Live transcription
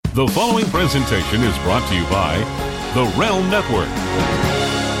The following presentation is brought to you by the Realm Network.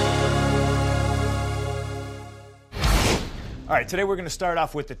 All right, today we're going to start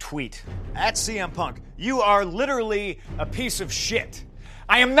off with the tweet. At CM Punk, you are literally a piece of shit.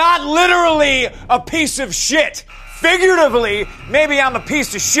 I am not literally a piece of shit. Figuratively, maybe I'm a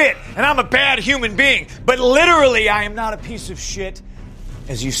piece of shit and I'm a bad human being. But literally, I am not a piece of shit.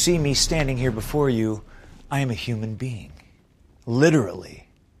 As you see me standing here before you, I am a human being. Literally.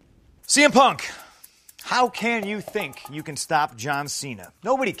 CM Punk, how can you think you can stop John Cena?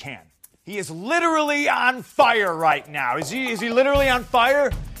 Nobody can. He is literally on fire right now. Is he literally on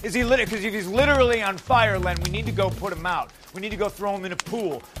fire? Because if he's literally on fire, Len, we need to go put him out. We need to go throw him in a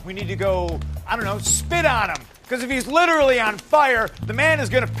pool. We need to go, spit on him. Because if he's literally on fire, the man is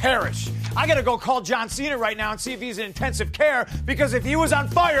going to perish. I got to go call John Cena right now and see if he's in intensive care, because if he was on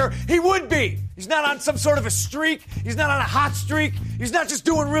fire, he would be. He's not on some sort of a streak. He's not on a hot streak. He's not just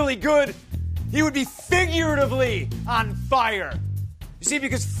doing really good. He would be figuratively on fire. You see,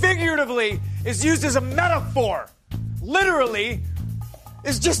 because figuratively is used as a metaphor. Literally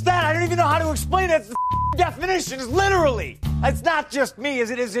is just that. I don't even know how to explain it. It's the definition is literally. It's not just me.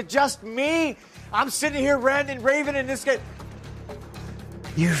 Is it just me? I'm sitting here ranting and raving, and this guy...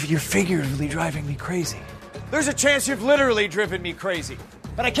 You're figuratively driving me crazy. There's a chance you've literally driven me crazy.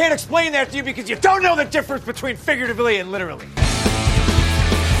 But I can't explain that to you because you don't know the difference between figuratively and literally.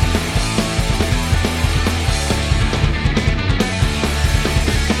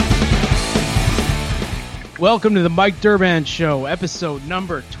 Welcome to the Mike Durban Show, episode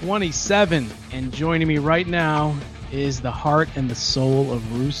number 27. And joining me right now is the heart and the soul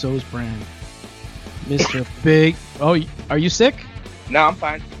of Russo's brand, Mr. Big... Oh, are you sick? No, I'm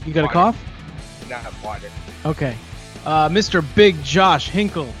fine. You got a cough? No, I'm water. Okay. Mr. Big Josh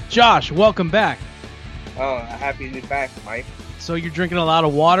Hinkle. Josh, welcome back. Oh, happy to be back, Mike. So you're drinking a lot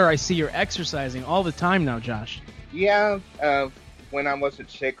of water. I see you're exercising all the time now, Josh. Yeah, when I wasn't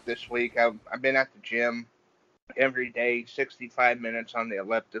sick this week, I've been at the gym every day, 65 minutes on the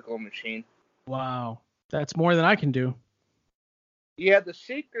elliptical machine. Wow. That's more than I can do. Yeah, the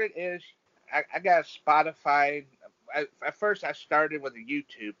secret is I got a Spotify. At first, I started with a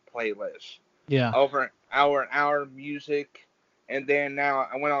YouTube playlist. Yeah. Over an hour music. And then now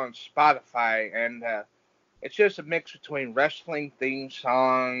I went on Spotify, and it's just a mix between wrestling theme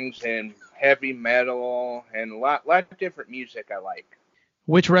songs and heavy metal and a lot of different music I like.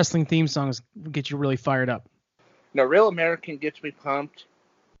 Which wrestling theme songs get you really fired up? No, Real American gets me pumped.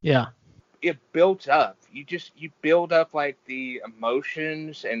 Yeah. It builds up. You build up like the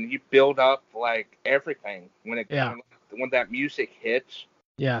emotions, and you build up like everything when that music hits.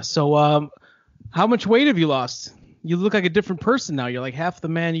 Yeah. So, how much weight have you lost? You look like a different person now. You're like half the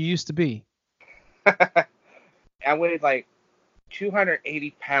man you used to be. I weighed like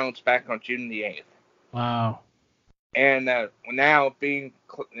 280 pounds back on June the 8th. Wow. And now being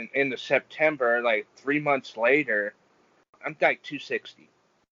in the September, like 3 months later, I'm like 260.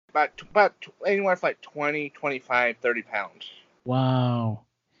 About anywhere from like 20, 25, 30 pounds. Wow.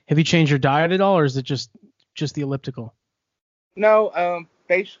 Have you changed your diet at all, or is it just the elliptical? No,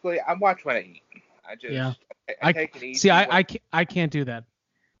 basically, I watch what I eat. I take it easy. See, I can't do that.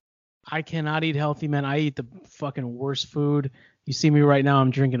 I cannot eat healthy, man. I eat the fucking worst food. You see me right now,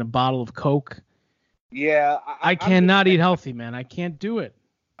 I'm drinking a bottle of Coke. Yeah. I cannot eat healthy, man. I can't do it.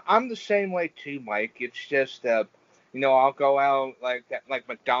 I'm the same way too, Mike. It's just, I'll go out like that. Like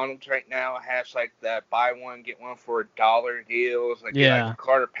McDonald's right now has like the buy one get one for $1 deals. Like, yeah. Like a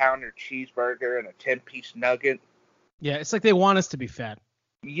quarter pounder cheeseburger and a 10-piece nugget. Yeah, it's like they want us to be fat.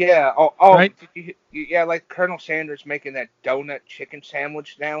 Yeah. Oh. Right? Yeah, like Colonel Sanders making that donut chicken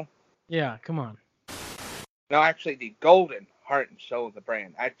sandwich now. Yeah, come on. No, actually, the golden heart and soul of the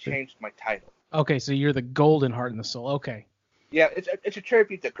brand. I changed my title. Okay, so you're the golden heart and the soul. Okay. Yeah, it's a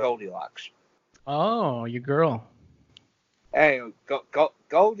tribute to Goldilocks. Oh, your girl. Hey,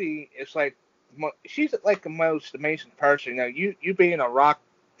 Goldie is like, she's like the most amazing person. You being a rock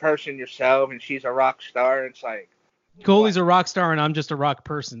person yourself, and she's a rock star. It's like Goldie's a rock star, and I'm just a rock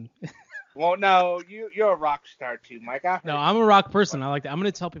person. Well, no, you're a rock star too, Mike. No, I'm a rock person. I like that. I'm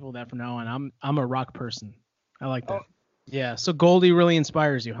gonna tell people that from now on. I'm a rock person. I like that. Oh. Yeah. So Goldie really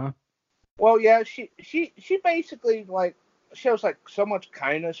inspires you, huh? Well, yeah. She basically like shows like so much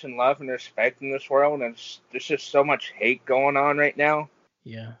kindness and love and respect in this world, and there's just so much hate going on right now.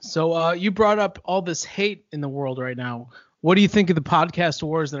 Yeah. So you brought up all this hate in the world right now. What do you think of the podcast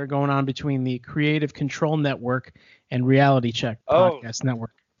wars that are going on between the Creative Control Network and Reality Check Podcast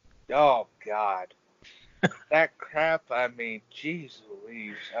Network? Oh, God. That crap, I mean, jeez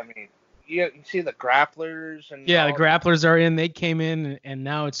Louise. I mean, you see the grapplers and Yeah, all the grapplers are in. They came in, and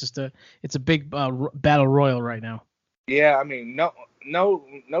now it's just a big battle royal right now. Yeah, I mean,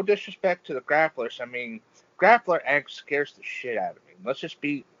 no disrespect to the grapplers. I mean, Grappler X scares the shit out of me. Let's just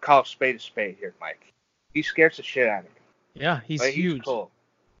call a spade here, Mike. He scares the shit out of me. Yeah, he's huge. He's cool.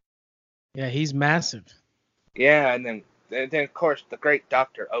 Yeah, he's massive. Yeah, and then of course the great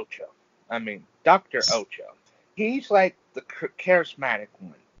Dr. Ocho. I mean, Dr. Ocho. He's like the charismatic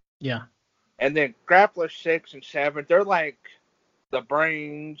one. Yeah. And then Grappler 6 and 7, they're like the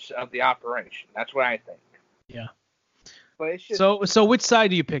brains of the operation. That's what I think. Yeah. But it's just, so which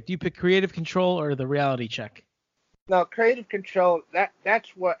side do you pick? Do you pick creative control or the reality check? no, creative control,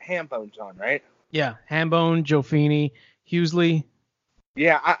 that's what Hambone's on, right? Yeah, Hambone, Joe Feeney, Hughley.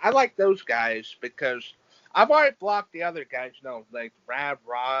 Yeah, I like those guys because I've already blocked the other guys, like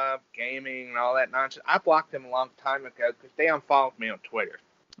Rob, Gaming, and all that nonsense. I blocked them a long time ago because they unfollowed me on Twitter.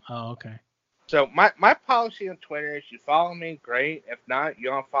 Oh, okay. So my policy on Twitter is you follow me, great. If not, you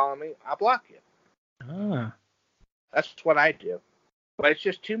don't follow me, I'll block you. Ah. That's what I do. But it's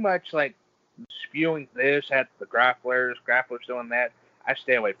just too much like spewing this at the grapplers doing that. I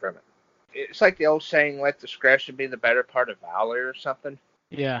stay away from it. It's like the old saying, let discretion be the better part of valor or something.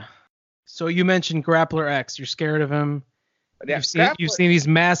 Yeah. So you mentioned Grappler X. You're scared of him. Yeah, you've seen these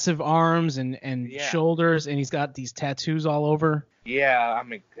massive arms and Yeah. shoulders, and he's got these tattoos all over. Yeah, I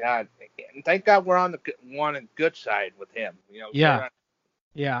mean, God, thank God we're on the good side with him. Yeah.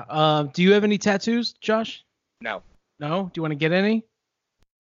 Yeah. Do you have any tattoos, Josh? No. No? Do you want to get any?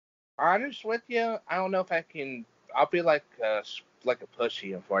 Honest with you, I don't know if I can. I'll be like a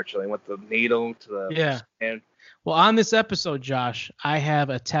pussy, unfortunately, with the needle to the skin. Well, on this episode, Josh, I have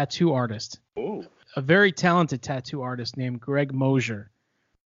a tattoo artist. Ooh. A very talented tattoo artist named Greg Mosier.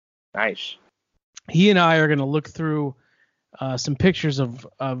 Nice. He and I are going to look through some pictures of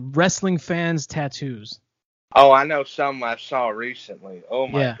wrestling fans' tattoos. Oh, I know some I saw recently. Oh,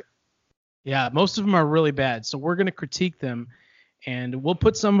 my God. Yeah, most of them are really bad. So we're going to critique them, and we'll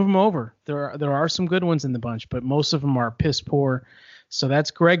put some of them over. There are some good ones in the bunch, but most of them are piss poor. So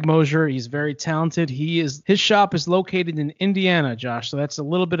that's Greg Mosier. He's very talented. His shop is located in Indiana, Josh. So that's a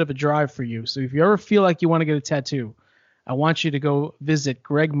little bit of a drive for you. So if you ever feel like you want to get a tattoo, I want you to go visit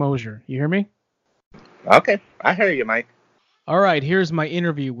Greg Mosier. You hear me? Okay, I hear you, Mike. All right, here's my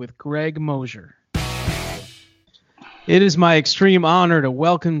interview with Greg Mosier. It is my extreme honor to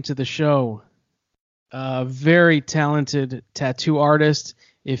welcome to the show a very talented tattoo artist.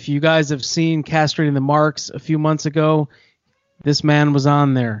 If you guys have seen Castrating the Marks a few months ago, this man was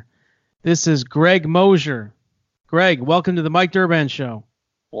on there. This is Greg Mosier. Greg, welcome to the Mike Durban Show.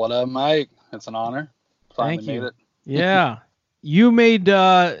 What up, Mike? It's an honor. Finally made it. Yeah. You made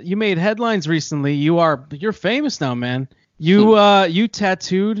headlines recently. You're famous now, man. You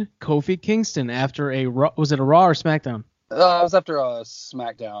tattooed Kofi Kingston after was it a Raw or SmackDown? It was after a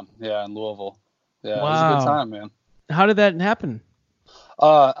SmackDown, in Louisville. Yeah, It was a good time, man. How did that happen?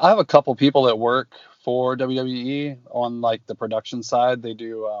 I have a couple people that work for WWE on like the production side. They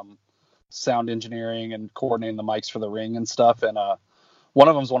do sound engineering and coordinating the mics for the ring and stuff. And one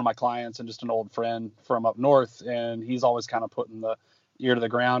of them is one of my clients and just an old friend from up north. And he's always kind of putting the ear to the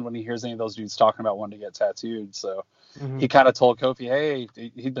ground when he hears any of those dudes talking about wanting to get tattooed. So he kind of told Kofi, hey,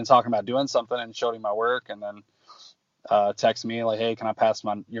 he'd been talking about doing something, and showed him my work, and then texted me like, hey, can I pass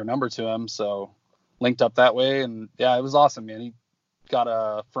your number to him? So linked up that way, and yeah, it was awesome, man. He got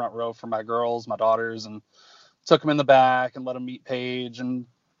a front row for my girls, my daughters, and took them in the back and let them meet Paige and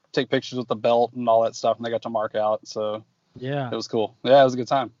take pictures with the belt and all that stuff, and they got to mark out. So yeah, it was cool. Yeah, it was a good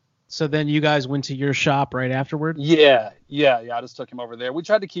time. So then you guys went to your shop right afterward? Yeah. I just took him over there. We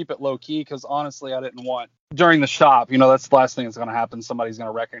tried to keep it low key because honestly, I didn't want during the shop. That's the last thing that's going to happen. Somebody's going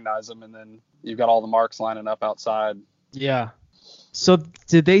to recognize him, and then you've got all the marks lining up outside. Yeah. So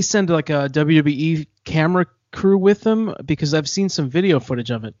did they send like a WWE camera crew with them? Because I've seen some video footage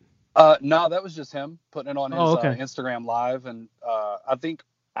of it. No, that was just him putting it on his Instagram Live, and I think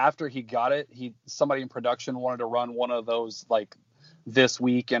after he got it, somebody in production wanted to run one of those like this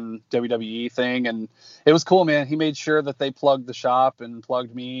week and WWE thing, and it was cool, man. He made sure that they plugged the shop and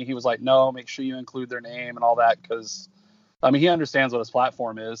plugged me. He was like, no, make sure you include their name and all that, because he understands what his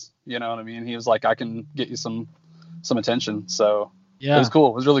platform is, you know what I mean? He was like, I can get you some attention. So yeah, it was cool.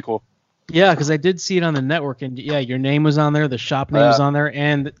 It was really cool. Yeah, because I did see it on the network, and yeah, your name was on there, the shop name was on there,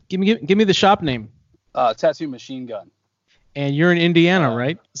 and give me the shop name. Tattoo Machine Gun. And you're in Indiana,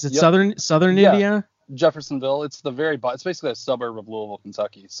 right? Is it southern Indiana? Jeffersonville. It's it's basically a suburb of Louisville,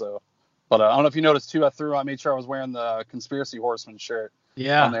 Kentucky. So, but I don't know if you noticed too. I made sure I was wearing the Conspiracy Horseman shirt.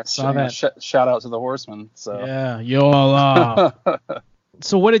 Yeah, on there. Saw that. Shout out to the Horseman. So yeah, YOLA.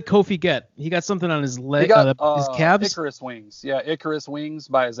 So what did Kofi get? He got something on his leg, He got his calves. Icarus wings. Yeah, Icarus wings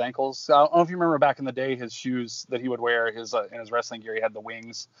by his ankles. I don't know if you remember back in the day, his shoes that he would wear, in his wrestling gear, he had the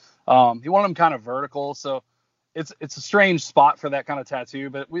wings. He wanted them kind of vertical, so it's a strange spot for that kind of tattoo,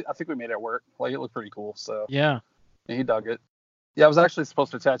 but I think we made it work. Like, it looked pretty cool. So Yeah. he dug it. Yeah, I was actually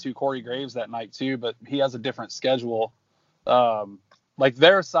supposed to tattoo Corey Graves that night too, but he has a different schedule. Like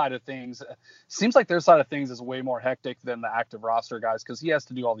their side of things, seems like their side of things is way more hectic than the active roster guys, because he has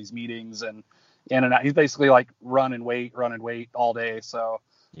to do all these meetings and in and out. He's basically like run and wait all day. So,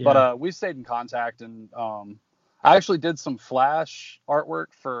 Yeah. But we stayed in contact, and I actually did some Flash artwork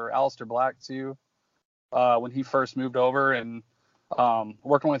for Aleister Black too when he first moved over, and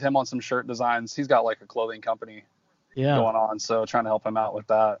working with him on some shirt designs. He's got like a clothing company going on, so trying to help him out with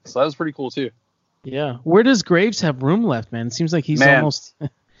that. So that was pretty cool too. Yeah. Where does Graves have room left, man? It seems like he's almost.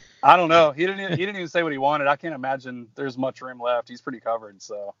 I don't know. He didn't even say what he wanted. I can't imagine there's much room left. He's pretty covered.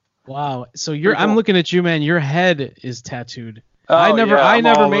 So. Wow. So Cool. I'm looking at you, man. Your head is tattooed. Oh, I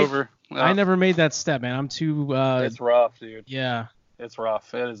never made that step, man. I'm too. It's rough, dude. Yeah. It's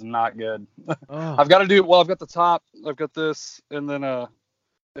rough. It is not good. Oh. I've got the top. I've got this, and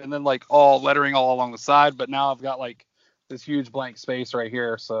then like all lettering all along the side. But now I've got like this huge blank space right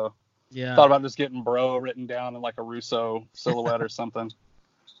here. So. Yeah. Thought about just getting bro written down in like a Russo silhouette or something.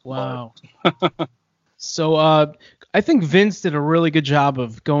 Wow. So I think Vince did a really good job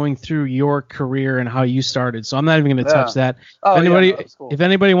of going through your career and how you started. So I'm not even going to touch that. If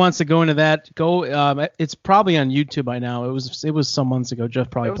anybody wants to go into that, go. It's probably on YouTube by now. It was some months ago. Jeff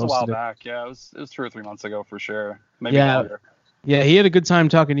probably posted it. It was a while back. Yeah, it was 2 or 3 months ago for sure. Maybe longer. Yeah, he had a good time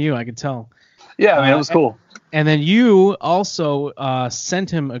talking to you. I could tell. Yeah, I mean, it was cool. And then you also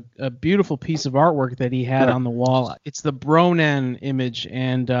sent him a beautiful piece of artwork that he had on the wall. It's the Bronan image,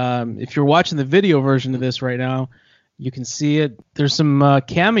 and if you're watching the video version of this right now, you can see it. There's some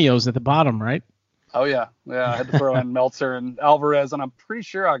cameos at the bottom, right? Oh, yeah. Yeah, I had to throw in Meltzer and Alvarez, and I'm pretty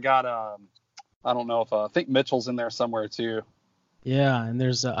sure I got, I don't know if, I think Mitchell's in there somewhere, too. Yeah, and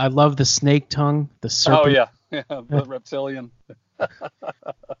there's, I love the snake tongue, the serpent. Oh, yeah, the reptilian.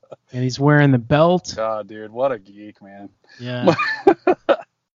 And he's wearing the belt. God, dude, what a geek, man. Yeah.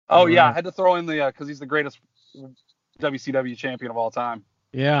 Oh, yeah, I had to throw in the, because he's the greatest WCW champion of all time.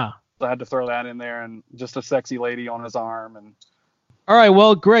 Yeah. So I had to throw that in there, and just a sexy lady on his arm. And all right,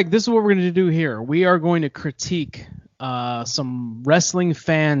 well, Greg, this is what we're going to do here. We are going to critique some wrestling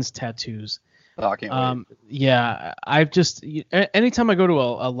fans' tattoos. Oh, I can't wait. Yeah, I've just anytime I go to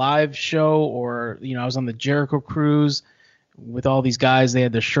a live show, or I was on the Jericho cruise with all these guys, they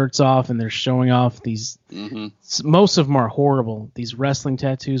had their shirts off and they're showing off these. Mm-hmm. Most of them are horrible, these wrestling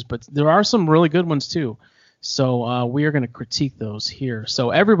tattoos, but there are some really good ones too. So we are going to critique those here. So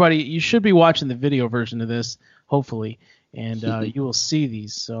everybody, you should be watching the video version of this, hopefully, and you will see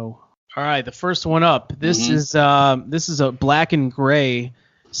these. So all right, the first one up. This is a black and gray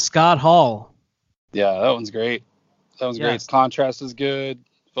Scott Hall. Yeah, that one's great. Great. Contrast is good.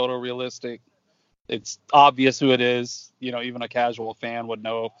 Photorealistic. It's obvious who it is. Even a casual fan would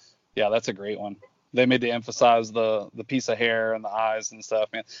know. Yeah, that's a great one. They made to emphasize the piece of hair and the eyes and stuff,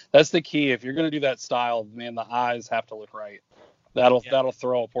 man. That's the key. If you're going to do that style, man, the eyes have to look right. That'll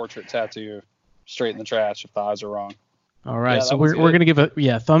throw a portrait tattoo straight in the trash if the eyes are wrong. All right, so we're going to give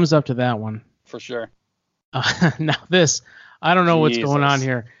a thumbs up to that one. For sure. Now this, I don't know what's going on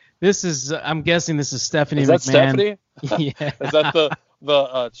here. This is, I'm guessing this is Stephanie McMahon. Is that Stephanie? Yeah. Is that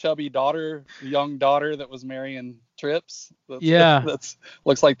the chubby young daughter that was marrying Trips? That's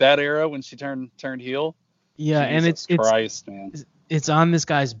looks like that era when she turned heel. Yeah, Jesus and Christ, man. It's on this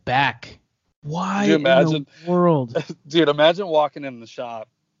guy's back. Why in the world? Dude, imagine walking in the shop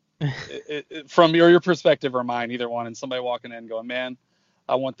from your perspective or mine, either one, and somebody walking in going, man,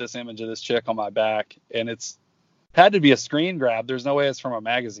 I want this image of this chick on my back, and it's had to be a screen grab. There's no way it's from a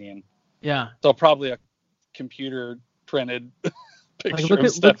magazine. Yeah. So probably a computer printed picture of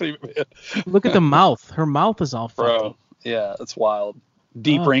Stephanie McMahon. Look at the mouth. Her mouth is all fucked up. Yeah, it's wild.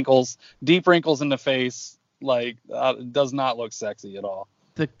 Deep wrinkles in the face. Like, it does not look sexy at all.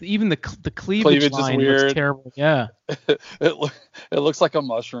 Even the cleavage line looks terrible. Yeah. It looks like a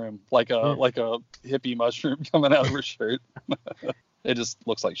mushroom, like a hippie mushroom coming out of her shirt. It just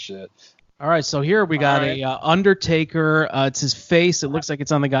looks like shit. All right, so here we got a Undertaker. It's his face. It looks like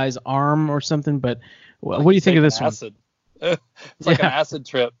it's on the guy's arm or something. But what do you think of this one? It's like an acid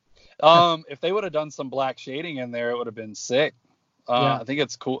trip. If they would have done some black shading in there, it would have been sick. I think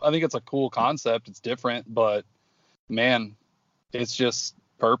it's cool. I think it's a cool concept. It's different, but man, it's just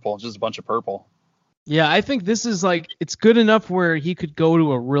purple. Just a bunch of purple. Yeah, I think this is like, it's good enough where he could go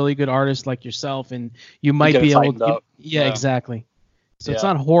to a really good artist like yourself, and you might be able to. Yeah, exactly. So it's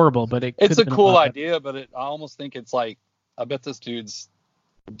not horrible, but it's a cool idea. But I almost think it's like, I bet this dude's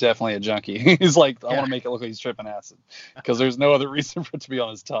definitely a junkie. He's like, I want to make it look like he's tripping acid, because there's no other reason for it to be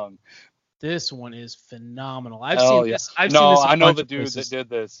on his tongue. This one is phenomenal. I've seen this. I know the dude that did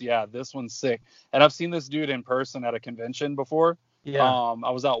this. Yeah, this one's sick. And I've seen this dude in person at a convention before. Yeah.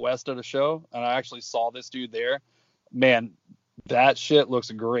 I was out west at a show, and I actually saw this dude there. Man, that shit looks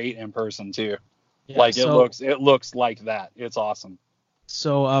great in person too. Yeah, like it looks like that. It's awesome.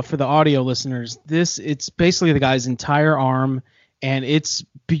 So for the audio listeners, it's basically the guy's entire arm, and it's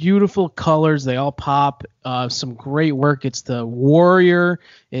beautiful colors. They all pop. Some great work. It's the Warrior.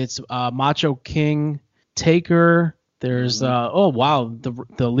 It's Macho King, Taker. There's the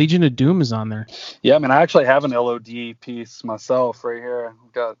Legion of Doom is on there. Yeah, I mean, I actually have an LOD piece myself right here.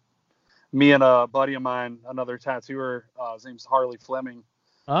 I've got me and a buddy of mine, another tattooer. His name's Harley Fleming.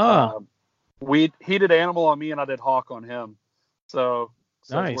 He did Animal on me, and I did Hawk on him. So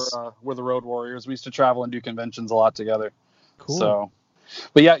nice. We're the Road Warriors. We used to travel and do conventions a lot together. Cool. So,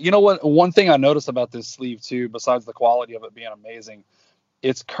 but yeah, you know what? One thing I noticed about this sleeve too, besides the quality of it being amazing,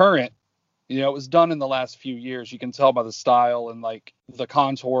 it's current. You know, it was done in the last few years. You can tell by the style and like the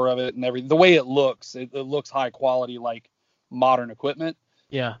contour of it and everything. The way it looks, it looks high quality, like modern equipment.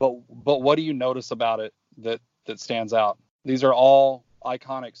 Yeah. But what do you notice about it that stands out? These are all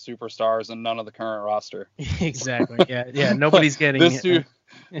iconic superstars and none of the current roster. Exactly. Yeah. Nobody's getting this dude.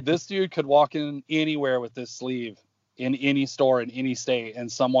 This dude could walk in anywhere with this sleeve in any store in any state, and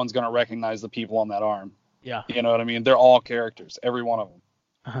someone's gonna recognize the people on that arm. Yeah. You know what I mean? They're all characters, every one of them.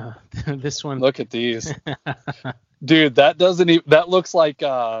 This one. Look at these, dude. That looks like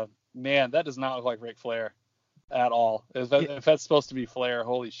man. That does not look like Ric Flair at all. If that's supposed to be Flair,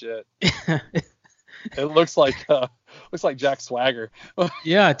 holy shit. It looks like Jack Swagger.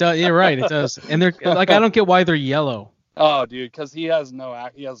 Yeah, it does. You're right. It does. And they're like, I don't get why they're yellow. Oh, dude, because he has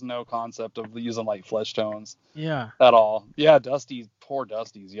no concept of using light flesh tones. Yeah. At all. Yeah, poor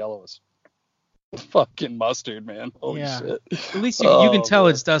Dusty's yellow as fucking mustard, man. Holy shit. At least you can tell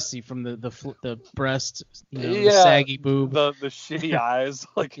it's Dusty from the breast, the saggy boob, the shitty eyes,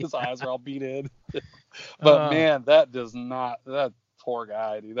 like his eyes are all beat in. But man, that poor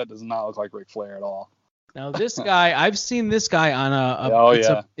guy, dude, that does not look like Ric Flair at all. Now this guy, I've seen this guy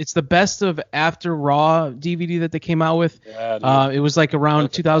on it's the Best of After Raw DVD that they came out with. Yeah, it was like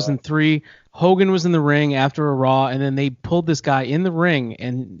around 2003. Hogan was in the ring after a Raw, and then they pulled this guy in the ring,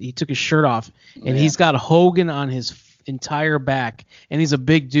 and he took his shirt off, and he's got Hogan on his entire back, and he's a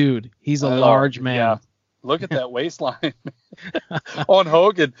big dude. He's a large man. Yeah. Look at that waistline on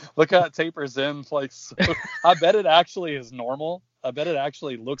Hogan. Look how it tapers in. Like, so, I bet it actually is normal. I bet it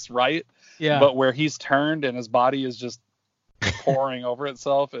actually looks right. Yeah. But where he's turned and his body is just pouring over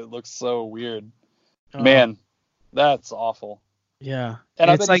itself, it looks so weird. Man, that's awful. Yeah. And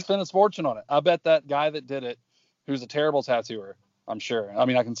I bet he spent his fortune on it. I bet that guy that did it, who's a terrible tattooer, I'm sure. I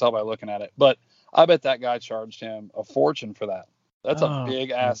mean, I can tell by looking at it. But I bet that guy charged him a fortune for that. That's a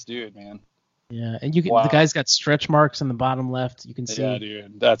big-ass dude, man. Yeah, and the guy's got stretch marks in the bottom left. You can see. Yeah,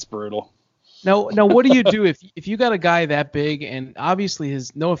 dude, that's brutal. Now, what do you do if you got a guy that big, and obviously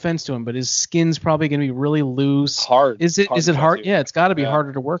no offense to him, but his skin's probably going to be really loose. Hard. Is it hard? Yeah, it's got to be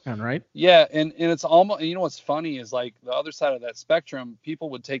harder to work on, right? Yeah, and it's almost, you know what's funny is like the other side of that spectrum, people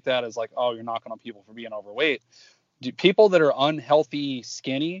would take that as like, oh, you're knocking on people for being overweight. People that are unhealthy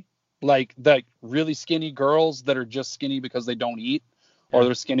skinny, like really skinny girls that are just skinny because they don't eat, or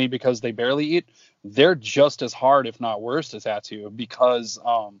they're skinny because they barely eat, they're just as hard, if not worse, to tattoo because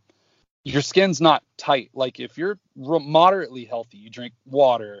your skin's not tight. Like if you're moderately healthy, you drink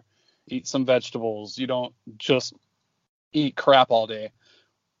water, eat some vegetables, you don't just eat crap all day,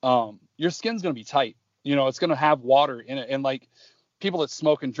 your skin's going to be tight. You know, it's going to have water in it. And like people that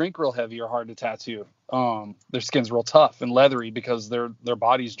smoke and drink real heavy are hard to tattoo. Their skin's real tough and leathery because their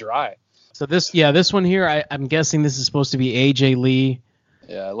body's dry. So this one here, I'm guessing this is supposed to be AJ Lee.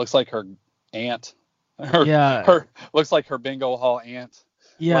 Yeah, it looks like her aunt. Her looks like her bingo hall aunt.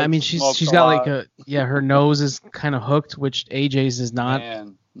 Yeah, like, I mean she's got like her nose is kind of hooked, which AJ's is not.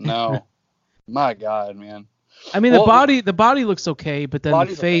 Man, no. My God, man. I mean the body looks okay, but then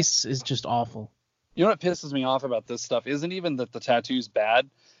the face is just awful. You know what pisses me off about this stuff isn't even that the tattoo's bad.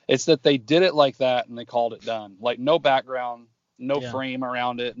 It's that they did it like that and they called it done. Like no background, no frame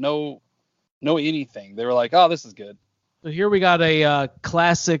around it, no anything. They were like, oh, this is good. So here we got a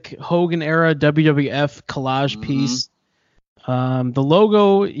classic Hogan era WWF collage piece. The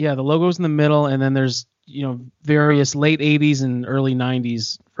logo's in the middle, and then there's various late 80s and early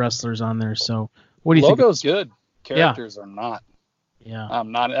 90s wrestlers on there. So what do you think? Logo's good. Characters are not. Yeah.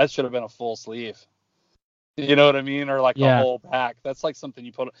 I'm not. That should have been a full sleeve. You know what I mean? Or like a Yeah. whole back. That's like something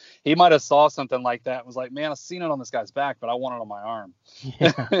you put. He might have saw something like that and was like, man, I've seen it on this guy's back, but I want it on my arm.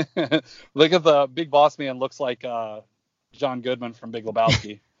 Yeah. Look at the Big Boss Man. Looks like John Goodman from Big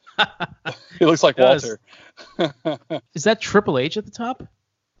Lebowski. He looks like Walter. Is that Triple H at the top?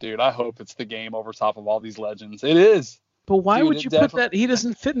 Dude, I hope it's the Game over top of all these legends. It is. But why Dude, would you put that? He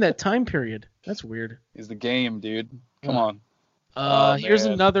doesn't fit in that time period. That's weird. He's the Game, dude. Come on. Here's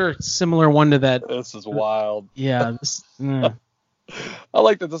man. another similar one to that. This is wild. Yeah. I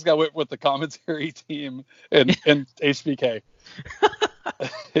like that this guy went with the commentary team and HBK.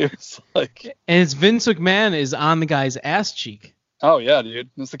 It was like, And it's Vince McMahon is on the guy's ass cheek. oh yeah, dude,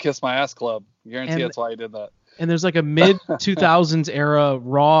 it's the Kiss My Ass Club. Guarantee And- that's why he did that. And there's like a mid 2000s era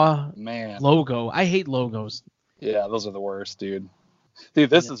Raw Man, logo. I hate logos. yeah, those are the worst, dude. Dude,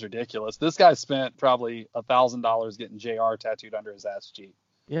 this is ridiculous. This guy spent probably $1,000 getting JR tattooed under his ass cheek.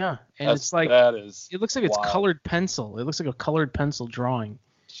 Yeah, and it's like that is. it looks like it's wild. colored pencil. It looks like a colored pencil drawing.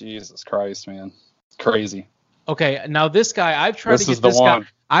 Jesus Christ, man, crazy. Okay, now this guy, I've tried This to is get the this guy. one.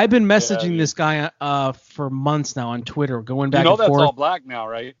 I've been messaging dude. this guy for months now on Twitter, going back You know and that's forth. all black now,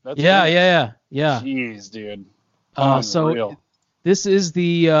 right? That's Yeah. good. Jeez, dude. So Unreal. this is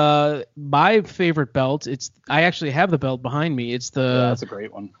the my favorite belt. I actually have the belt behind me. It's Yeah, the that's a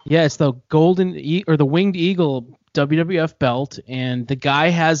great one. it's the or the Winged Eagle WWF belt, and the guy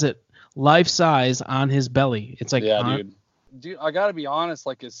has it life size on his belly. It's like Yeah, dude, I gotta be honest.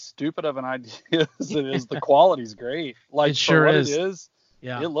 Like, as stupid of an idea as it is, the quality's great. Like, It sure for what is. it is,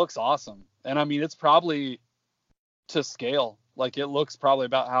 Yeah. it looks awesome. And I mean, it's probably to scale. Like, it looks probably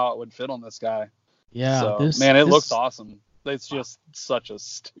about how it would fit on this guy. Yeah. So, this, man, it this- looks awesome. It's just such a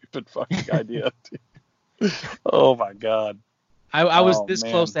stupid fucking idea, dude. Oh my god. I was Oh, this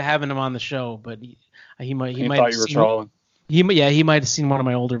man. close to having him on the show, but he might He might thought have you were seen, trolling. he might have seen one of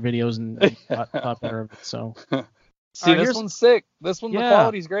my older videos and thought better of it. So See, Alright, this here's- one's sick. This one, the Yeah.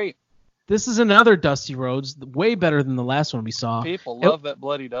 quality's great. this is another Dusty Rhodes, way better than the last one we saw. People love that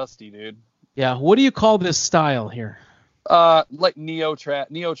bloody Dusty, dude. Yeah. What do you call this style here? Like neo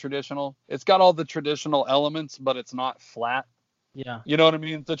traditional. It's got all the traditional elements, but it's not flat. Yeah. You know what I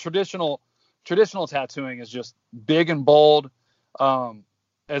mean? The traditional tattooing is just big and bold,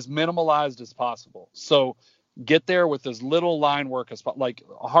 as minimalized as possible. So get there with as little line work as like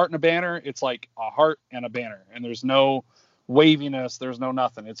a heart and a banner. It's like a heart and a banner, and there's no waviness. There's no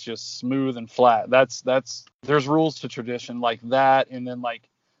nothing. It's just smooth and flat. There's rules to tradition like that, and then like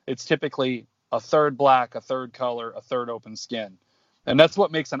it's typically a third black, a third color, a third open skin, and that's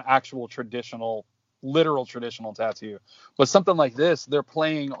what makes an actual literal traditional tattoo. But something like this, they're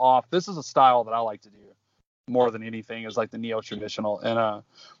playing off. This is a style that I like to do more than anything, is like the neo traditional, and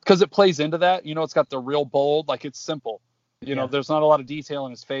because it plays into that. You know, it's got the real bold, like it's simple. You know, there's not a lot of detail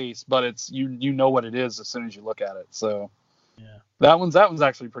in his face, but it's you know what it is as soon as you look at it. So that one's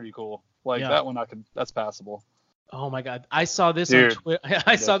actually pretty cool. Like that one, that's passable. Oh my God, I saw this Dude, on Twitter.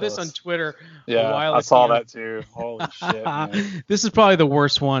 I saw this on Twitter. Yeah, a while I saw ago. that too. Holy shit, man. This is probably the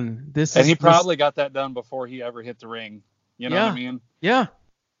worst one. And he probably got that done before he ever hit the ring. You know what I mean? Yeah.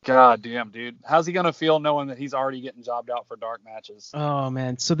 God damn, dude. How's he gonna feel knowing that he's already getting jobbed out for dark matches? Oh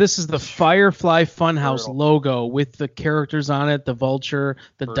man. So this is the Firefly Funhouse Brutal. logo with the characters on it, the vulture,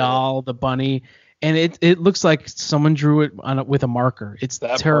 the Brutal. doll, the bunny, and it looks like someone drew it with a marker. It's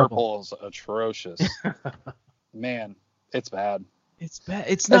That terrible. purple is atrocious. Man, it's bad. It's bad.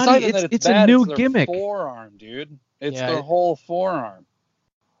 It's It's not. not even It's, that it's bad, a new it's their gimmick. Forearm, dude. It's Yeah, their whole forearm.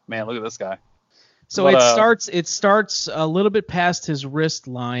 Man, look at this guy. So But, it starts a little bit past his wrist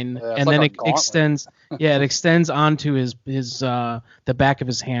line, Yeah, it's and like then a it gauntlet. extends. Yeah, it extends onto his the back of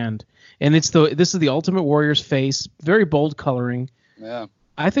his hand, and this is the Ultimate Warrior's face. Very bold coloring. Yeah.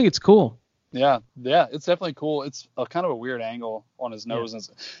 I think it's cool. Yeah, it's definitely cool. It's a kind of a weird angle on his nose, and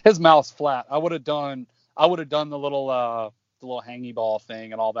his mouth's flat. I would have done the little hangy ball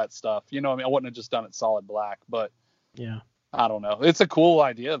thing and all that stuff. You know, I mean, I wouldn't have just done it solid black, but Yeah. I don't know. It's a cool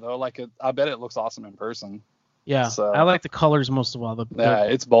idea though. Like, I bet it looks awesome in person. Yeah, So- I like the colors most of all. Yeah,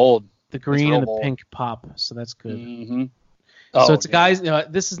 it's bold. The green real and the bold. pink pop, so that's good. Mm-hmm. So it's a guy's.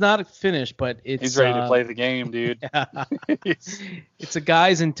 This is not finished, but it's. He's ready to play the game, dude. It's a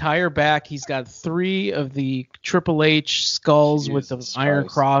guy's entire back. He's got 3 of the Triple H skulls with the Jesus Iron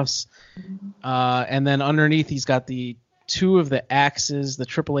Christ. Cross, and then underneath he's got the 2 of the axes, the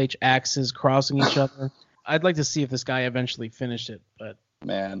Triple H axes crossing each other. I'd like to see if this guy eventually finished it, but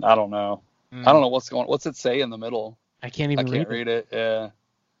Man, I don't know. I don't know what's it say in the middle. I can't I even can't read it. read it. Yeah.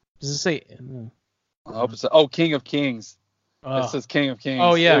 Does it say? I hope it's King of Kings. Oh. It says King of Kings.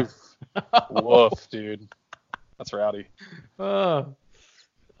 Oh, yeah. Oof. Woof, dude. That's rowdy. Oh.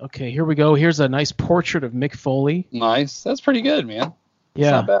 Okay, here we go. Here's a nice portrait of Mick Foley. Nice. That's pretty good, man. Yeah.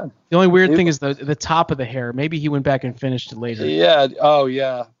 It's not bad. The only weird thing is the top of the hair. Maybe he went back and finished it later. Yeah. Oh,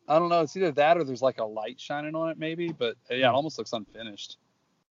 yeah. I don't know. It's either that or there's like a light shining on it, maybe. But yeah, it almost looks unfinished.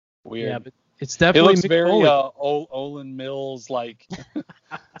 Weird. Yeah, but it's definitely it looks Mick very Foley. Olin Mills like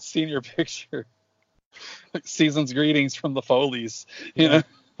senior picture. Like season's greetings from the Foleys. You know.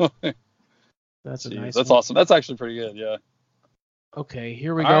 That's a Jeez, nice. That's one. awesome. That's actually pretty good. Yeah. Okay,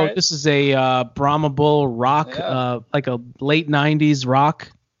 here we All go. right. This is a Brahma Bull rock, like a late '90s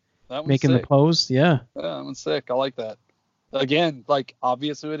rock, That one's making sick. the pose. Yeah. Yeah, that one's sick. I like that. Again, like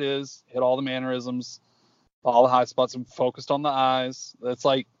obvious who it is. Hit all the mannerisms, all the high spots, and focused on the eyes. It's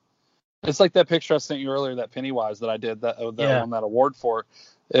like that picture I sent you earlier, that Pennywise that I did that won that award for.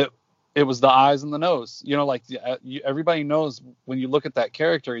 It was the eyes and the nose. You know, like everybody knows when you look at that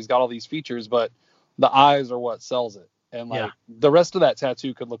character, he's got all these features, but the eyes are what sells it. And like the rest of that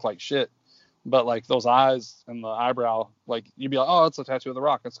tattoo could look like shit, but like those eyes and the eyebrow, like you'd be like, oh, it's a tattoo of the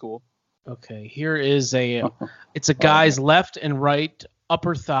Rock. That's cool. Okay, here is it's a guy's left and right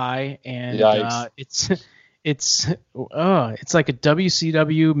upper thigh, and it's like a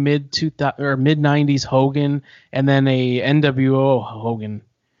WCW mid 90s Hogan, and then a NWO Hogan.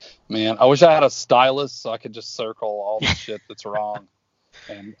 Man, I wish I had a stylist so I could just circle all the shit that's wrong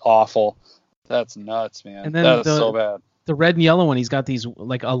and awful. That's nuts, man. And then that is so bad. The red and yellow one, he's got these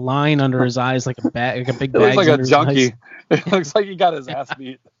like a line under his eyes, like a bag, like a big It bag. looks like a junkie. It looks like he got his ass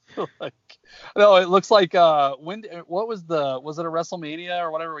beat. No, it looks like was it a WrestleMania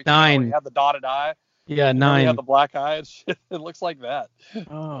or whatever? 9. He had the dotted eye. Yeah, He 9. had the black eye and shit. It looks like that.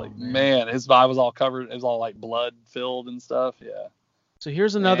 Oh man, his eye was all covered. It was all like blood filled and stuff. Yeah. So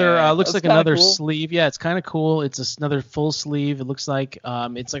here's another. Looks like kinda another cool. sleeve. Yeah, it's kind of cool. It's another full sleeve. It looks like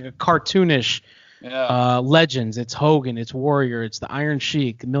it's like a cartoonish. Legends. It's Hogan. It's Warrior. It's the Iron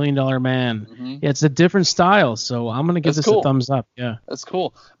Sheik, the $1 Million Man. Mm-hmm. Yeah, it's a different style. So I'm gonna give this a thumbs up. Yeah. That's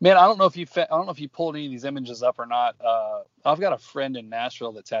cool, man. I don't know if you pulled any of these images up or not. I've got a friend in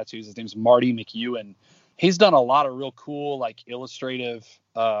Nashville that tattoos. His name's Marty McEwen. He's done a lot of real cool, like illustrative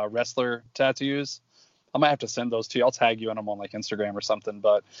wrestler tattoos. I might have to send those to you. I'll tag you in them on like Instagram or something.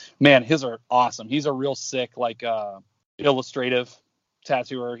 But man, his are awesome. He's a real sick, like illustrative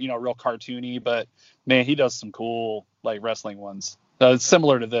tattooer, you know, real cartoony, but man, he does some cool like wrestling ones. It's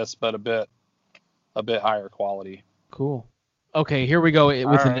similar to this, but a bit higher quality. Cool. Okay, here we go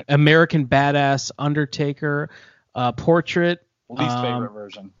with an American Badass Undertaker portrait. Least favorite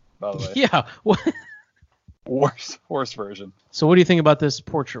version, by the way. Yeah. Worst version. So what do you think about this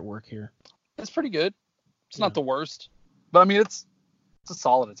portrait work here? It's pretty good. It's not the worst, but I mean, it's a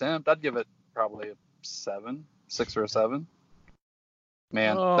solid attempt. I'd give it probably a 6 or a 7.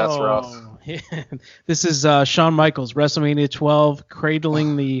 Man, that's rough. This is Shawn Michaels, WrestleMania 12,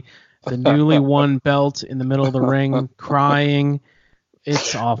 cradling the newly won belt in the middle of the ring, crying.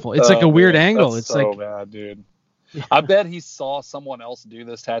 It's awful. It's like a weird angle. It's so like bad, dude. Yeah. I bet he saw someone else do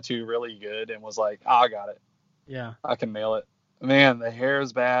this tattoo really good and was like, I got it. Yeah. I can nail it. Man, the hair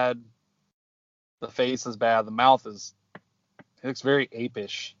is bad. The face is bad. The mouth it looks very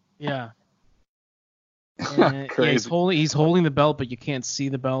apish. Yeah. Crazy. Yeah, he's holding the belt, but you can't see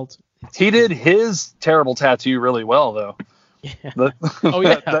the belt. He did his terrible tattoo really well, though. Yeah.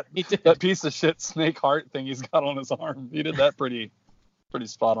 That piece of shit snake heart thing he's got on his arm. He did that pretty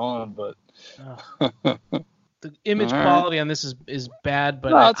spot on, but the image quality on this is bad, but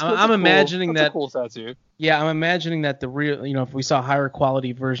no, I'm imagining that's that a cool tattoo. Yeah, I'm imagining that the real, if we saw a higher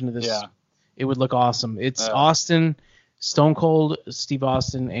quality version of this, it would look awesome. It's Austin, Stone Cold Steve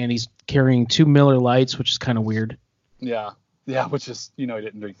Austin, and he's carrying 2 Miller Lights, which is kind of weird. Yeah, which is he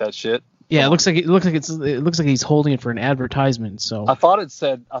didn't drink that shit. Yeah, it looks like he's holding it for an advertisement. So I thought it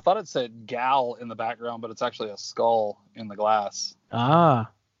said gal in the background, but it's actually a skull in the glass.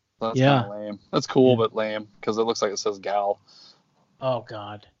 Ah, so that's kind of lame. That's cool, but lame because it looks like it says gal. Oh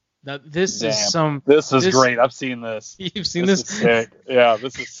God, this is great. I've seen this. You've seen this? Is sick. Yeah,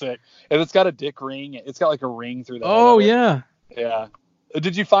 this is sick. And it's got a dick ring. It's got like a ring through the head Oh of it. yeah. Yeah.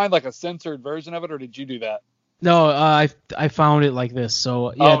 Did you find like a censored version of it, or did you do that? No, I found it like this.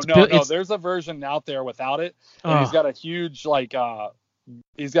 So yeah. No. There's a version out there without it, and he's got a huge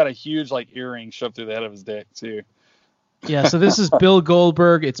earring shoved through the head of his dick too. Yeah. So this is Bill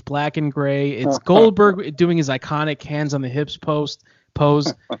Goldberg. It's black and gray. It's Goldberg doing his iconic hands on the hips pose.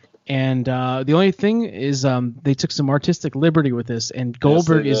 And the only thing is they took some artistic liberty with this, and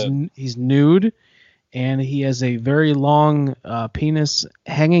Goldberg he's nude, and he has a very long penis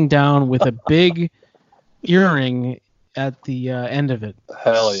hanging down with a big earring at the end of it.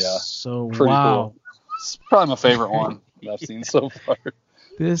 Hell yeah. So pretty wow. Cool. It's probably my favorite one I've seen so far.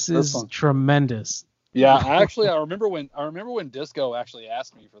 This is one. tremendous. Yeah, I remember when Disco actually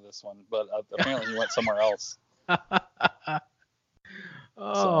asked me for this one, but apparently he went somewhere else.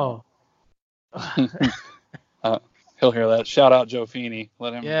 Oh. He'll hear that. Shout out Joe Feeney.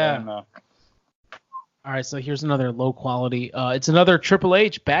 Let him know. All right, so here's another low quality. It's another Triple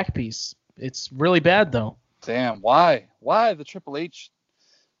H back piece. It's really bad though. Damn, why the Triple H?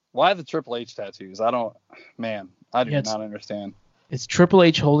 Why the Triple H tattoos? I do not understand. It's Triple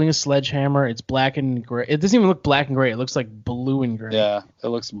H holding a sledgehammer. It's black and gray. It doesn't even look black and gray. It looks like blue and gray. Yeah, it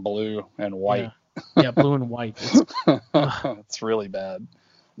looks blue and white. Yeah, blue and white. It's really bad.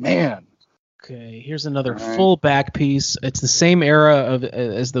 Man. Okay, here's another full back piece. It's the same era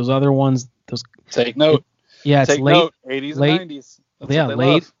as those other ones. Take note. It's Take late note. 80s and 90s.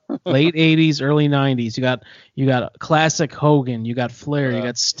 That's late 80s, early 90s. You got classic Hogan. You got Flair. You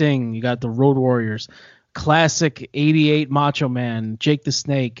got Sting. You got the Road Warriors. Classic 88 Macho Man, Jake the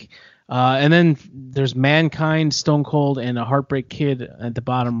Snake. And then there's Mankind, Stone Cold, and a Heartbreak Kid at the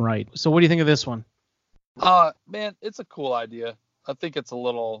bottom right. So what do you think of this one? Man, it's a cool idea. I think it's a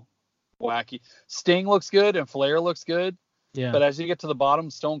little wacky. Sting looks good and Flair looks good. Yeah. But as you get to the bottom,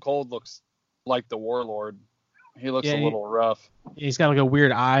 Stone Cold looks like the Warlord. He looks a little rough. He's got like a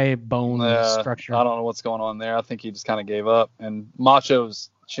weird eye bone structure. I don't know what's going on there. I think he just kind of gave up. And Macho's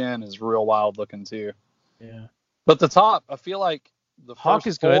chin is real wild looking too. Yeah. But the top, I feel like the Hawk first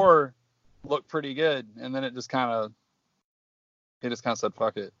is good. four looked pretty good, and then he just kind of said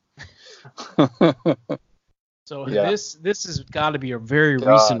fuck it. So this has got to be a very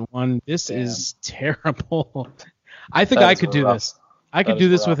recent one. This is terrible. I think I could do this. I could do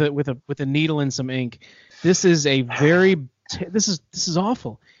this with a needle and some ink. This is a very this is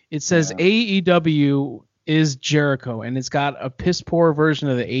awful. It says AEW is Jericho, and it's got a piss poor version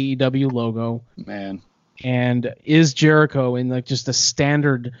of the AEW logo. Man. And is Jericho in like just a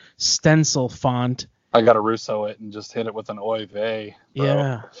standard stencil font. I got to Russo it and just hit it with an oy vey.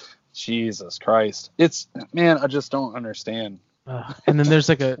 Yeah. Jesus Christ. I just don't understand. And then there's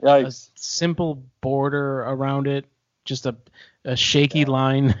like a simple border around it, just a shaky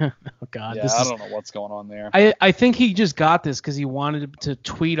line. Oh God. Yeah, I don't know what's going on there. I think he just got this because he wanted to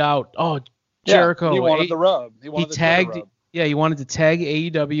tweet out, Jericho. He wanted the rub. He tagged. Rub. Yeah, you wanted to tag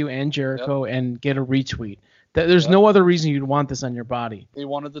AEW and Jericho and get a retweet. There's no other reason you'd want this on your body. He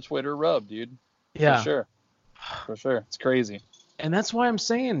wanted the Twitter rub, dude. Yeah. For sure. It's crazy. And that's why I'm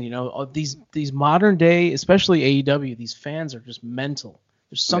saying, these modern day, especially AEW, these fans are just mental.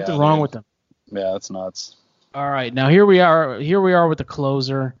 There's something wrong with them. Yeah, that's nuts. All right, now here we are with the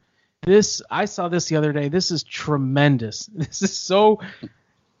closer. I saw this the other day. This is tremendous.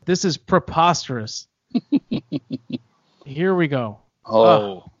 This is preposterous. Here we go.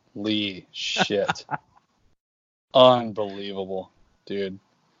 Holy shit. Unbelievable, dude.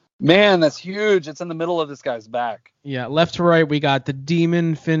 Man, that's huge. It's in the middle of this guy's back. Yeah, left to right, we got the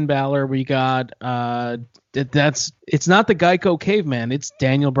Demon Finn Balor. We got it's not the Geico Caveman. It's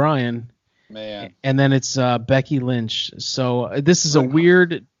Daniel Bryan. Man. And then it's Becky Lynch. So this is a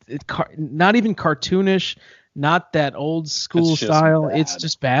weird, not even cartoonish, not that old school style. Bad. It's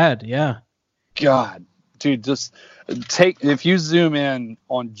just bad. Yeah. God, dude, just if you zoom in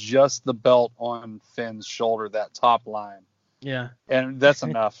on just the belt on Finn's shoulder, that top line. Yeah. And that's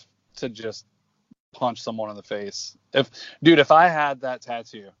enough to just punch someone in the face. If I had that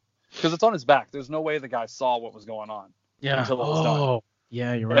tattoo, because it's on his back, there's no way the guy saw what was going on. Yeah. Until it was done.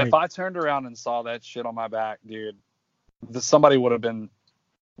 Yeah, you're right. If I turned around and saw that shit on my back, dude, somebody would have been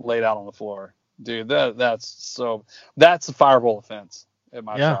laid out on the floor. Dude, that's a fireable offense at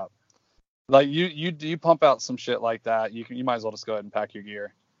my shop. Like you pump out some shit like that, you might as well just go ahead and pack your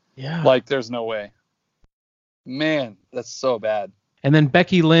gear. Yeah. Like there's no way. Man, that's so bad. And then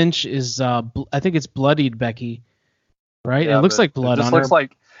Becky Lynch is I think it's bloodied Becky, right? Yeah, it looks like blood on her.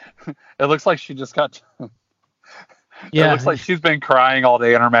 It looks like she just got Yeah. It looks like she's been crying all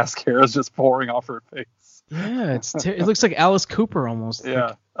day and her mascara is just pouring off her face. Yeah, it looks like Alice Cooper almost.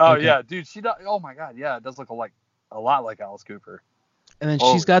 Yeah. Dude, she does. Oh my God, yeah, it does look a lot like Alice Cooper. And then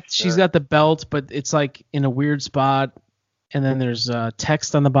she's got the belt, but it's like in a weird spot. And then there's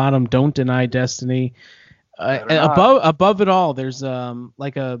text on the bottom: "Don't deny destiny." And above it all, there's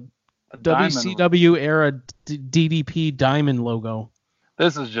like a WCW era DDP diamond logo.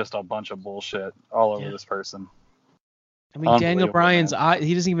 This is just a bunch of bullshit all over this person. I mean, Daniel Bryan's eye,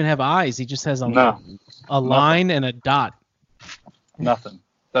 he doesn't even have eyes. He just has a line and a dot. Nothing.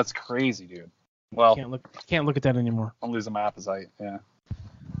 That's crazy, dude. Well, can't look at that anymore. I'm losing my appetite. Yeah.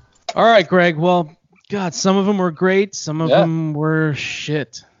 All right, Greg. Well, God, some of them were great. Some of them were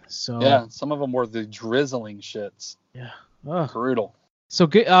shit. So yeah, some of them were the drizzling shits. Yeah. Brutal. So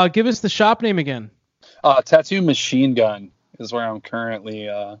give us the shop name again. Tattoo Machine Gun is where I'm currently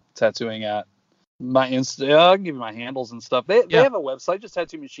tattooing at. My I'll give you my handles and stuff. They have a website, just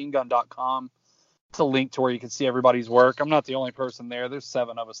tattoomachinegun.com. It's a link to where you can see everybody's work. I'm not the only person there. There's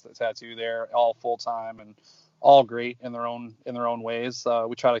 7 of us that tattoo there, all full time and all great in their own ways.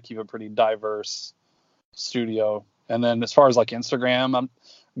 We try to keep a pretty diverse studio. And then as far as like Instagram, I'm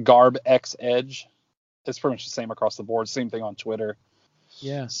GarbXEdge. It's pretty much the same across the board. Same thing on Twitter.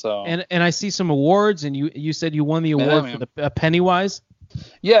 Yeah. So and I see some awards, and you said you won the award for the Pennywise.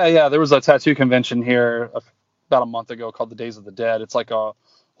 Yeah. There was a tattoo convention here about a month ago called the Days of the Dead. It's like a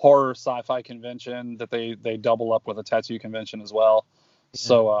horror sci-fi convention that they double up with a tattoo convention as well. Yeah.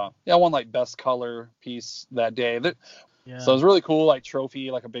 So I won like best color piece that day. So it was really cool, like trophy,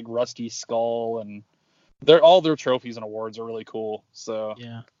 like a big rusty skull, and all their trophies and awards are really cool. So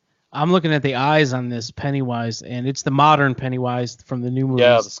yeah. I'm looking at the eyes on this Pennywise, and it's the modern Pennywise from the new movies.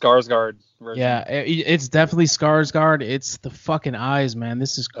 Yeah, the Skarsgård version. Yeah, it's definitely Skarsgård. It's the fucking eyes, man.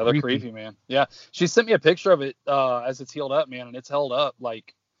 This is creepy. They're creepy, man. Yeah, she sent me a picture of it as it's healed up, man, and it's held up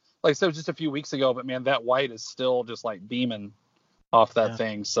like I said, just a few weeks ago. But man, that white is still just like beaming off that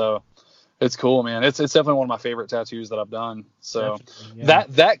thing. So it's cool, man. It's definitely one of my favorite tattoos that I've done. So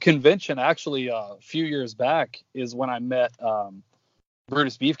that convention actually a few years back is when I met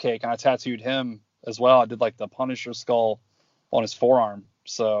Brutus Beefcake, and I tattooed him as well. I did like the Punisher skull on his forearm.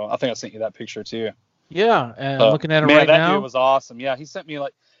 So I think I sent you that picture too. Yeah, looking at it right now. That dude was awesome. Yeah, he sent me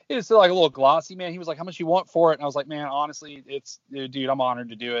like, it's still like a little glossy, man. He was like, how much you want for it? And I was like, man, honestly, dude, I'm honored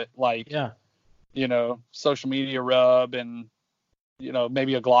to do it. Like, social media rub and,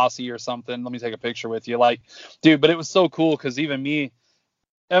 maybe a glossy or something. Let me take a picture with you. Like, dude, but it was so cool because even me,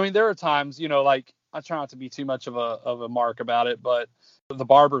 I mean, there are times, like, I try not to be too much of a mark about it, but the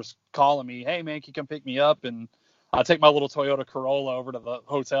barber's calling me, hey man, can you come pick me up? And I take my little Toyota Corolla over to the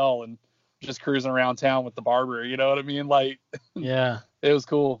hotel and just cruising around town with the barber. You know what I mean? Like, yeah, it was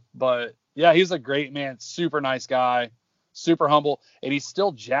cool. But yeah, he's a great man, super nice guy, super humble, and he's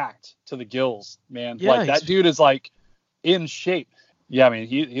still jacked to the gills, man. Yeah, like that dude is like in shape. Yeah, I mean,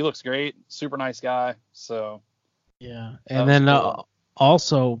 he looks great, super nice guy. So yeah, and then cool.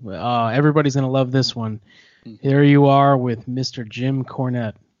 Also, everybody's gonna love this one. Here you are with Mr. Jim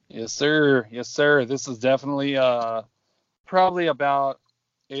Cornette. Yes, sir. Yes, sir. This is definitely probably about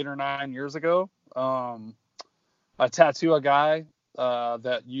 8 or 9 years ago. I tattoo a guy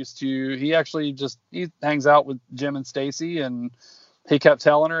that he hangs out with Jim and Stacy, and he kept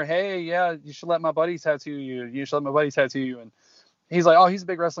telling her, hey, yeah, you should let my buddy tattoo you. You should let my buddy tattoo you. And he's like, oh, he's a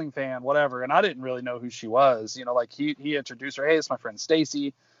big wrestling fan, whatever. And I didn't really know who she was. Like he introduced her, hey, it's my friend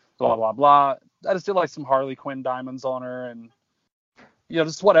Stacy, blah, blah, blah. I just did like some Harley Quinn diamonds on her and,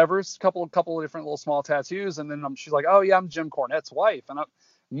 just whatever. It's a couple of different little small tattoos. And then she's like, oh, yeah, I'm Jim Cornette's wife. And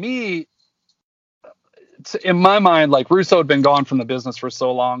in my mind, like Russo had been gone from the business for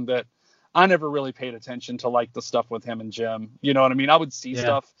so long that I never really paid attention to like the stuff with him and Jim. You know what I mean? I would see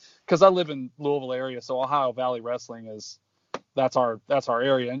stuff because I live in Louisville area. So Ohio Valley Wrestling that's our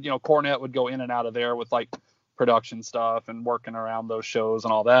area. And, Cornette would go in and out of there with like production stuff and working around those shows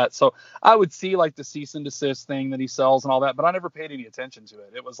and all that. So I would see like the cease and desist thing that he sells and all that, but I never paid any attention to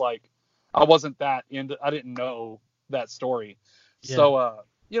it. It was like, I didn't know that story. Yeah. So,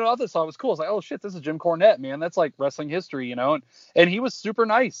 I just thought it was cool. I was like, oh shit, this is Jim Cornette, man. That's like wrestling history, and he was super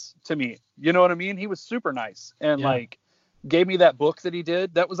nice to me. You know what I mean? He was super nice and like gave me that book that he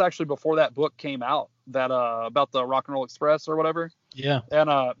did. That was actually before that book came out, that about the Rock and Roll Express or whatever. Yeah. And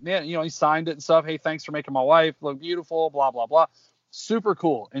man, he signed it and stuff. Hey, thanks for making my wife look beautiful, blah, blah, blah. Super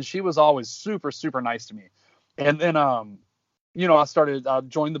cool. And she was always super, super nice to me. And then I started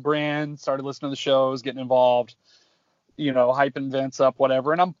joined the brand, started listening to the shows, getting involved, hyping Vince up,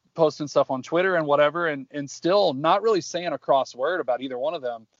 whatever. And I'm posting stuff on Twitter and whatever, and still not really saying a cross word about either one of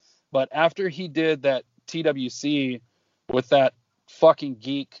them. But after he did that TWC with that fucking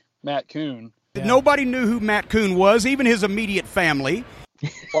geek Matt Coon. Yeah. Nobody knew who Matt Coon was, even his immediate family.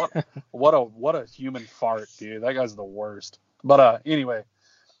 What a human fart, dude. That guy's the worst. But anyway,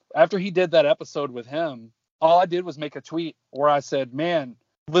 after he did that episode with him, all I did was make a tweet where I said, man,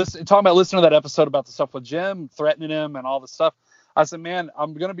 talking about listening to that episode about the stuff with Jim, threatening him and all the stuff. I said, man,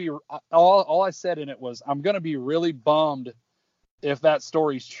 I'm going to be, all I said in it was, I'm going to be really bummed if that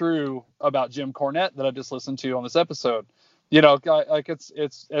story's true about Jim Cornette that I just listened to on this episode. Like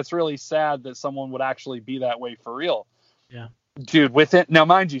it's really sad that someone would actually be that way for real. Yeah. Dude, now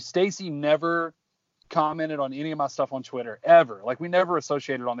mind you, Stacy never commented on any of my stuff on Twitter ever. Like we never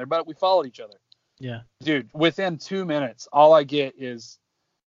associated on there, but we followed each other. Yeah. Dude, within 2 minutes, all I get is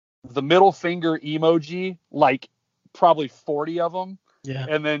the middle finger emoji, like probably 40 of them, Yeah.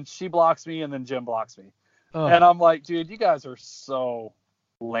 And then she blocks me, and then Jim blocks me. Oh. And I'm like, dude, you guys are so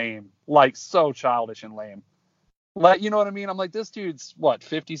lame. Like, so childish and lame. Like, you know what I mean? I'm like, this dude's, what,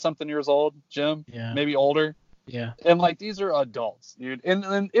 50-something years old, Jim? Yeah. Maybe older? Yeah. And, like, these are adults, dude.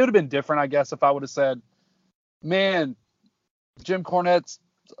 And it would have been different, I guess, if I would have said, man, Jim Cornette's,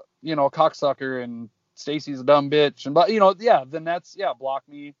 you know, a cocksucker, and Stacy's a dumb bitch. And, but, you know, yeah, then that's, yeah, block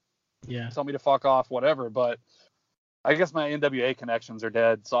me. Yeah. Tell me to fuck off, whatever. But I guess my NWA connections are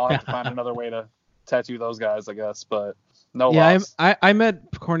dead, so I'll have to find another way to tattoo those guys, I guess. But no loss. I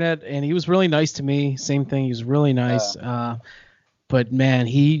met Cornette, and he was really nice to me. Same thing. He was really nice. But man,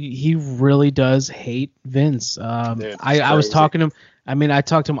 he really does hate Vince. Dude, I was talking to him. I mean, I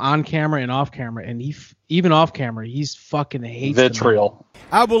talked to him on camera and off camera, and even off camera, he's fucking hates vitriol.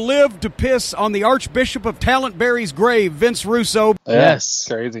 I will live to piss on the Archbishop of Talentberry's grave, Vince Russo. Yeah, yes,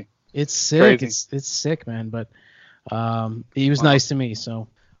 crazy. It's sick. Crazy. It's sick, man. But he was nice to me. So,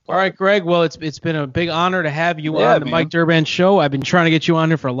 all right, Greg. Well, it's been a big honor to have you on the Mike Durban show. I've been trying to get you on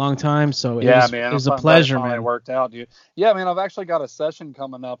here for a long time, so it was a pleasure, man. It worked out, dude. Yeah, man. I've actually got a session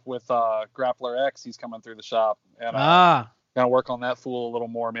coming up with Grappler X. He's coming through the shop, and gonna work on that fool a little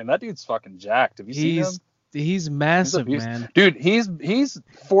more, man. That dude's fucking jacked. Have you seen him? He's massive, man. Dude, he's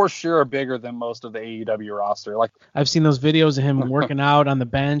for sure bigger than most of the AEW roster. Like, I've seen those videos of him working out on the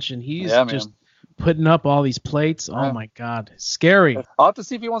bench, and he's just putting up all these plates. Oh my God, scary. I'll have to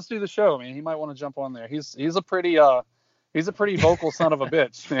see if he wants to do the show, man. He might want to jump on there. He's a pretty vocal son of a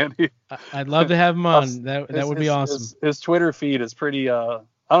bitch, man. I'd love to have him on. That would be awesome. His Twitter feed is pretty. I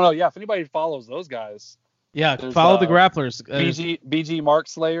don't know. Yeah, if anybody follows those guys. Yeah, follow the grapplers. BG Mark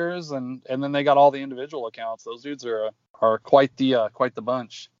Slayers, and then they got all the individual accounts. Those dudes are quite the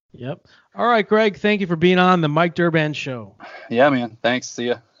bunch. Yep. All right, Greg. Thank you for being on the Mike Durban Show. Yeah, man. Thanks. See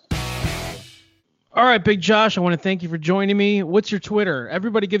ya. All right, Big Josh. I want to thank you for joining me. What's your Twitter?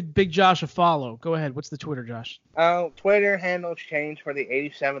 Everybody, give Big Josh a follow. Go ahead. What's the Twitter, Josh? Twitter handles changed for the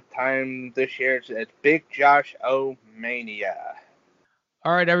 87th time this year. It's Big Josh O Mania.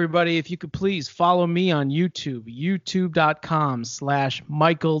 All right, everybody, if you could please follow me on YouTube,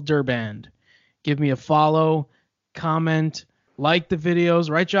 youtube.com/Michael Durband. Give me a follow, comment, like the videos.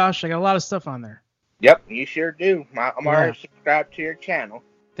 Right, Josh? I got a lot of stuff on there. Yep, you sure do. I'm already subscribed to your channel.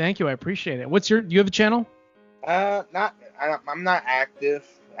 Thank you. I appreciate it. Do you have a channel? I'm not active.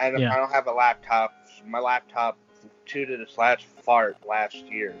 I don't have a laptop. My laptop tooted a /fart last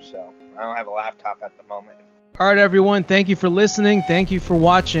year, so I don't have a laptop at the moment. All right, everyone. Thank you for listening. Thank you for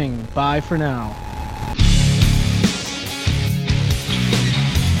watching. Bye for now.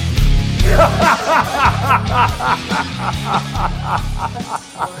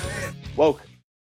 Woke.